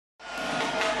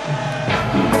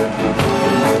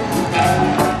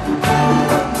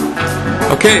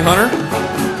Okay, Hunter,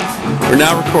 we're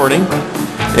now recording,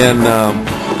 and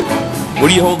what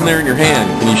are you holding there in your hand?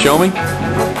 Can you show me?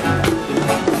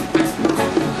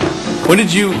 Who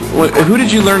did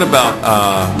you learn about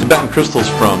Tibetan Crystals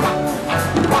from?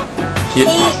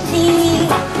 Casey.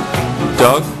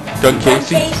 Doug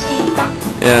Casey?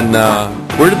 And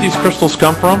where did these crystals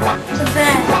come from?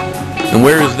 Tibet. And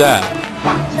where is that?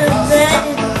 Tibet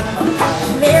is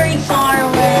very far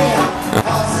away.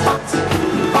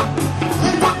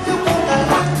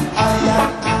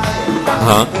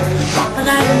 Uh-huh. But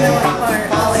I don't know what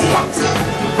part.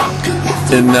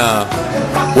 And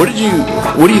what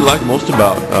do you like most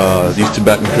about these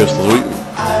Tibetan crystals?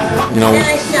 Then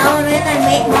I sell them and I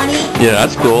make money. Yeah,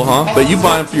 that's cool, huh? But you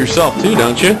buy them for yourself too,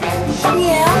 don't you?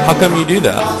 Yeah. How come you do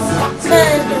that?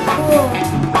 Because they're cool.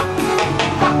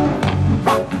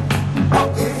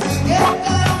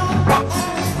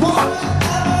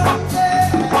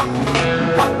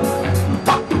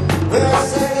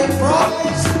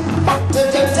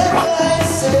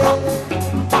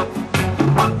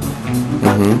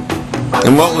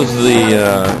 And what was the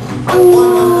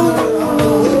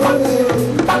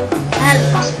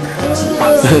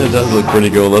it does look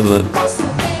pretty cool, doesn't it?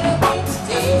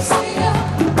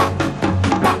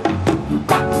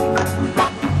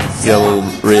 Got a little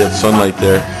ray of sunlight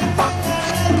there.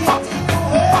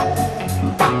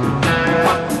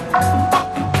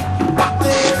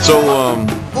 So I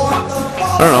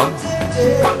don't know.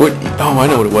 Oh, I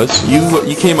know what it was.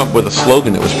 You came up with a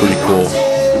slogan that was pretty cool.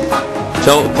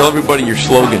 Tell everybody your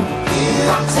slogan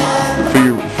for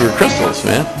your crystals,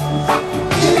 man.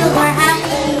 We're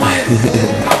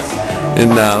happy.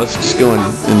 And let's just go in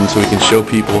so we can show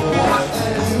people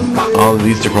all of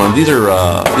these different ones. These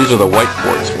are the white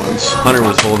quartz ones. Hunter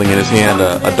was holding in his hand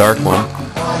a dark one.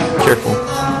 Careful,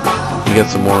 we got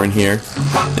some more in here.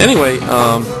 Anyway,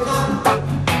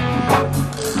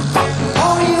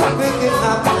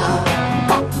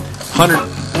 Hunter,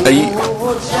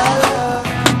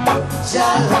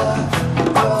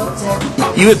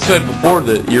 you had said before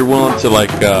that you're willing to let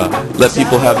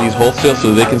people have these wholesale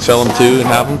so they can sell them too and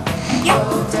have them.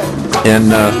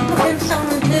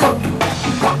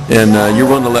 And you're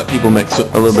willing to let people make a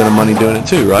little bit of money doing it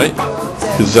too, right?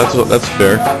 Because that's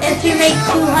fair. If you make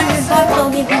 $200, I'll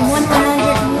give you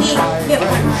 100 and we get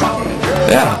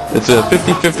 100. Yeah, it's a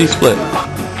 50-50 split.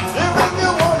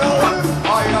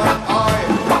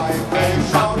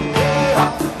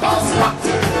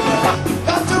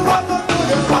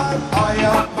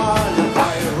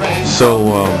 So,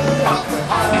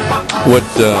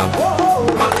 let's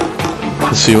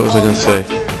see, what was I going to say?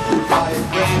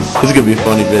 This is going to be a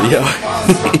funny video.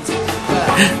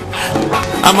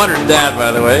 I'm Hunter's dad,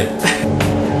 by the way.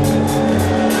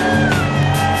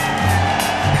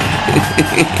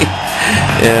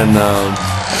 And,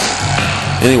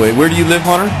 anyway, where do you live,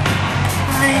 Hunter? I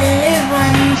live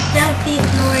on Southeast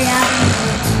Glory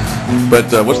Avenue.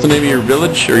 But what's the name of your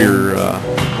village or your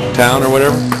town or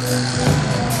whatever?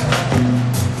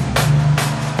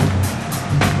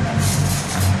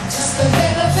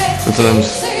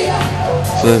 Sometimes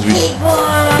we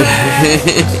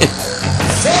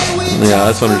yeah,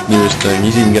 that's Hunter's newest thing.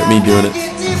 He's even got me doing it.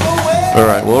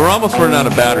 Alright, well, we're almost running out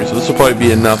of battery, so this will probably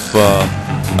be enough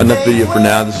video for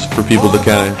now. This is for people to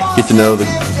kind of get to know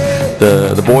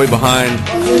the boy behind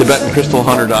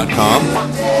TibetanCrystalHunter.com.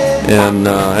 And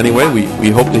anyway,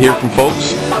 we hope to hear from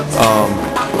folks.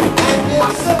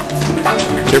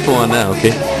 Careful on that,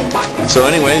 okay? So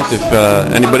anyways, if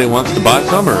anybody wants to buy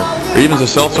some or even to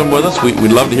sell some with us,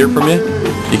 we'd love to hear from you.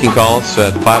 You can call us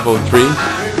at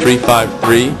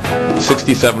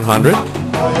 503-353-6700,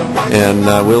 and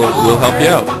we'll help you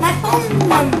out.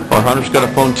 Or Hunter's got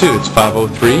a phone too. It's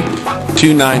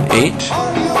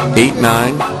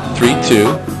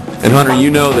 503-298-8932. And Hunter, you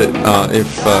know that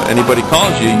if anybody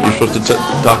calls you, you're supposed to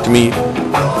talk to me,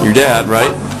 your dad,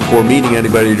 right? Before meeting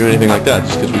anybody or doing anything like that,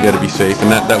 just because we got to be safe. And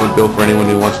that would go for anyone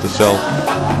who wants to sell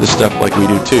this stuff like we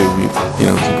do too.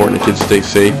 It's important that kids stay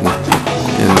safe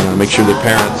and make sure their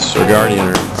parents or guardian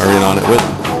are in on it with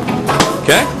them.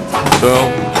 Okay?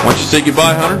 So, why don't you say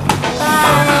goodbye, Hunter?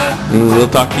 Bye. And we'll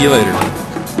talk to you later.